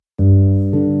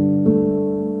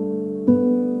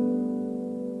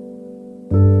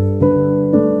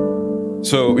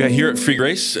So yeah, here at Free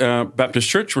Grace Baptist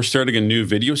Church, we're starting a new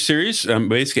video series,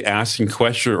 basically asking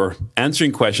questions or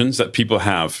answering questions that people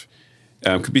have.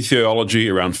 Could be theology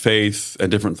around faith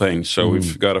and different things. So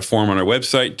we've got a form on our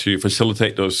website to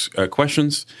facilitate those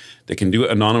questions. They can do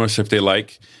it anonymous if they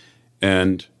like,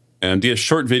 and these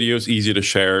short videos, easy to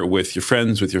share with your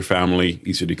friends, with your family,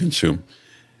 easy to consume.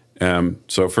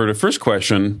 So for the first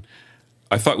question,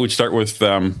 I thought we'd start with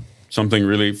something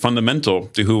really fundamental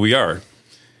to who we are.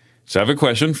 So I have a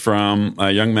question from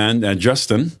a young man,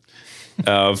 Justin,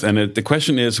 the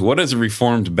question is, what is a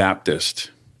Reformed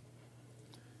Baptist?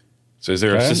 So is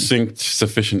there a succinct,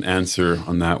 sufficient answer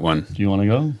on that one? Do you want to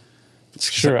go?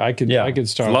 Sure, I could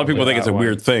start. A lot of people think it's a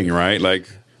weird thing, right?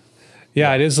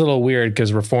 Yeah, it is a little weird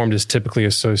because Reformed is typically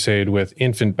associated with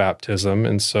infant baptism.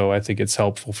 And so I think it's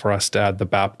helpful for us to add the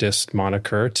Baptist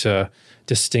moniker to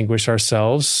distinguish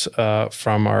ourselves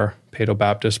from our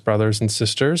Paedo-Baptist brothers and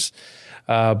sisters.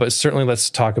 But certainly let's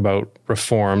talk about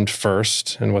Reformed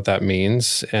first and what that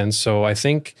means. And so I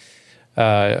think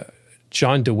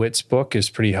John DeWitt's book is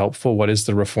pretty helpful. What is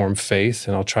the Reformed faith?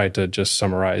 And I'll try to just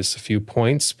summarize a few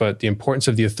points. But the importance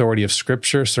of the authority of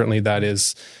Scripture, certainly that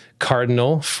is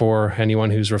cardinal for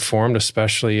anyone who's Reformed,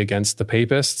 especially against the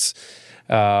Papists,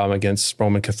 against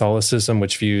Roman Catholicism,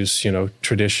 which views,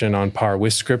 tradition on par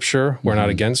with Scripture. We're not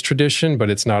against tradition, but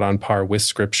it's not on par with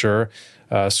Scripture.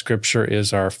 Scripture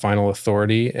is our final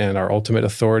authority and our ultimate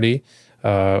authority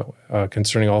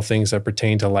concerning all things that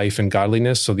pertain to life and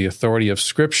godliness. So the authority of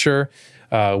Scripture,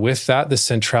 with that, the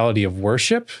centrality of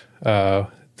worship.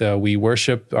 We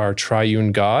worship our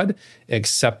triune God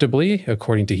acceptably.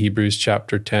 According to Hebrews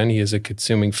chapter 10, he is a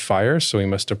consuming fire, so we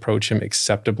must approach him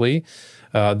acceptably.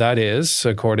 That is,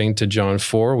 according to John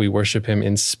 4, we worship him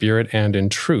in spirit and in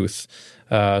truth.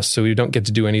 So we don't get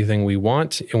to do anything we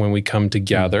want when we come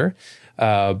together.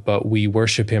 But we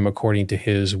worship him according to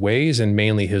his ways and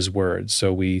mainly his word.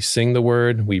 So we sing the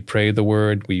word, we pray the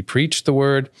word, we preach the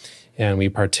word, and we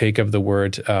partake of the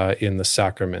word in the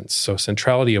sacraments. So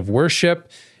centrality of worship.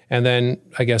 And then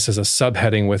I guess as a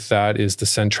subheading with that is the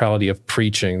centrality of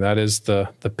preaching. That is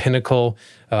the pinnacle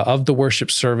of the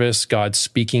worship service, God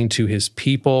speaking to his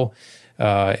people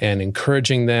and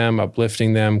encouraging them,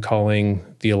 uplifting them, calling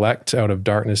the elect out of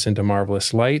darkness into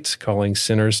marvelous light, calling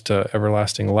sinners to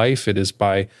everlasting life. It is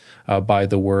by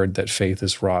the word that faith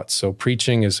is wrought. So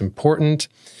preaching is important.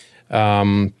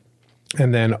 And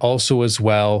then also as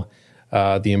well,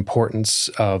 the importance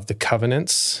of the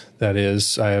covenants. That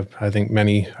is, I've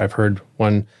heard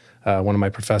one of my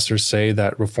professors say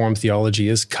that Reformed theology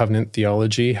is covenant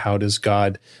theology. How does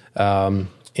God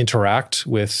interact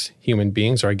with human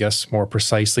beings, or I guess more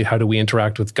precisely, how do we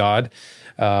interact with God?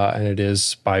 And it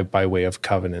is by way of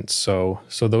covenants. So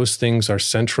those things are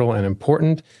central and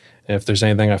important. And if there's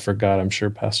anything I forgot, I'm sure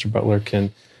Pastor Butler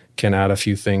can add a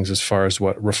few things as far as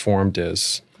what Reformed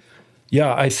is.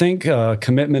 Yeah, I think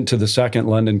commitment to the Second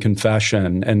London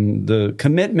Confession, and the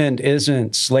commitment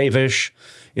isn't slavish.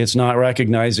 It's not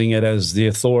recognizing it as the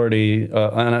authority,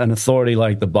 an authority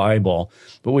like the Bible.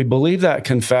 But we believe that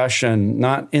confession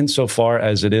not insofar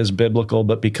as it is biblical,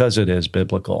 but because it is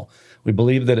biblical. We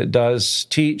believe that it does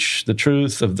teach the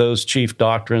truth of those chief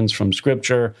doctrines from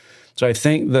Scripture. So I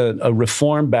think that a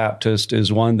Reformed Baptist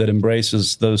is one that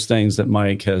embraces those things that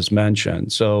Mike has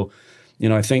mentioned. So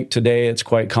I think today it's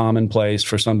quite commonplace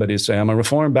for somebody to say, I'm a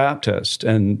Reformed Baptist.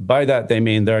 And by that, they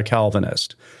mean they're a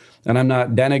Calvinist. And I'm not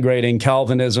denigrating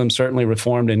Calvinism. Certainly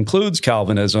Reformed includes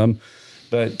Calvinism,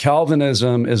 but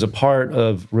Calvinism is a part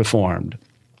of Reformed.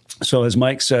 So as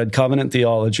Mike said, covenant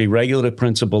theology, regulative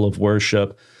principle of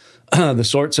worship, the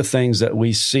sorts of things that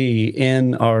we see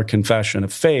in our confession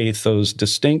of faith, those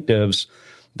distinctives,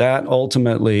 that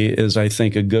ultimately is, I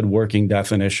think, a good working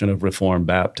definition of Reformed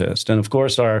Baptist. And of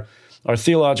course, our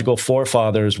theological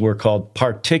forefathers were called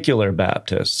particular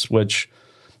Baptists, which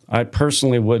I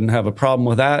personally wouldn't have a problem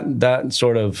with that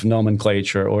sort of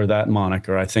nomenclature or that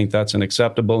moniker. I think that's an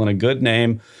acceptable and a good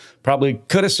name. Probably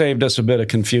could have saved us a bit of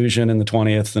confusion in the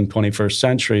 20th and 21st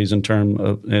centuries in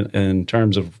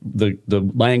terms of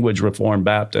the language Reformed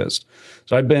Baptist.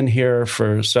 So I've been here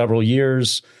for several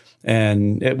years,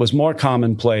 and it was more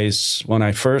commonplace when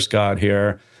I first got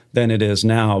here than it is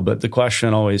now. But the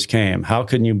question always came, how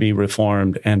can you be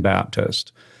Reformed and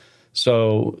Baptist?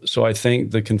 So I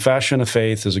think the confession of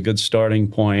faith is a good starting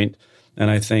point,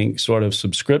 and I think sort of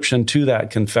subscription to that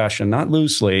confession, not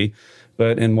loosely,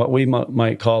 but in what we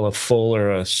might call a full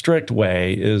or a strict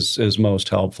way is most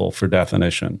helpful for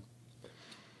definition.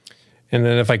 And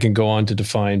then if I can go on to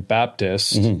define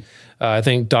Baptist, I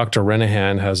think Dr.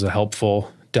 Renahan has a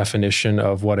helpful definition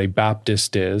of what a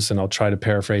Baptist is, and I'll try to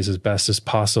paraphrase as best as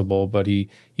possible, but he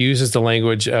uses the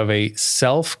language of a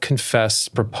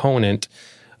self-confessed proponent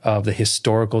of the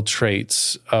historical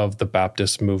traits of the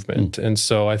Baptist movement. And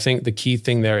so I think the key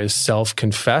thing there is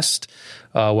self-confessed.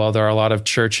 While there are a lot of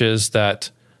churches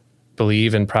that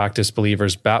believe and practice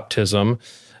believers' baptism,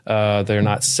 they're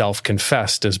not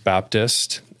self-confessed as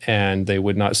Baptist, and they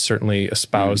would not certainly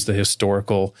espouse the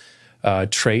historical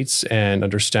traits and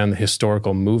understand the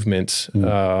historical movement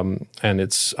and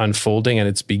its unfolding and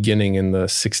its beginning in the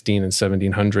 16 and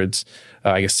 1700s,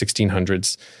 I guess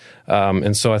 1600s.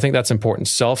 And so I think that's important.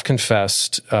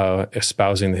 Self-confessed,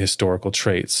 espousing the historical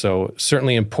traits. So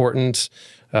certainly important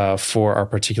for our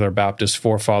particular Baptist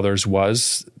forefathers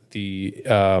was the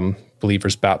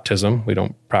believer's baptism. We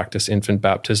don't practice infant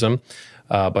baptism,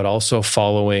 but also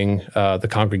following the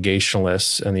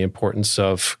Congregationalists and the importance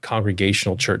of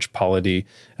congregational church polity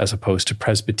as opposed to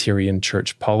Presbyterian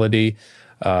church polity.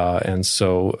 And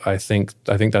so I think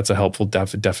that's a helpful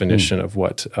definition of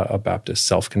what a Baptist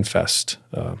self-confessed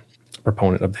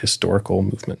proponent of the historical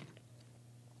movement.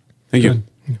 Thank you.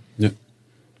 Yeah.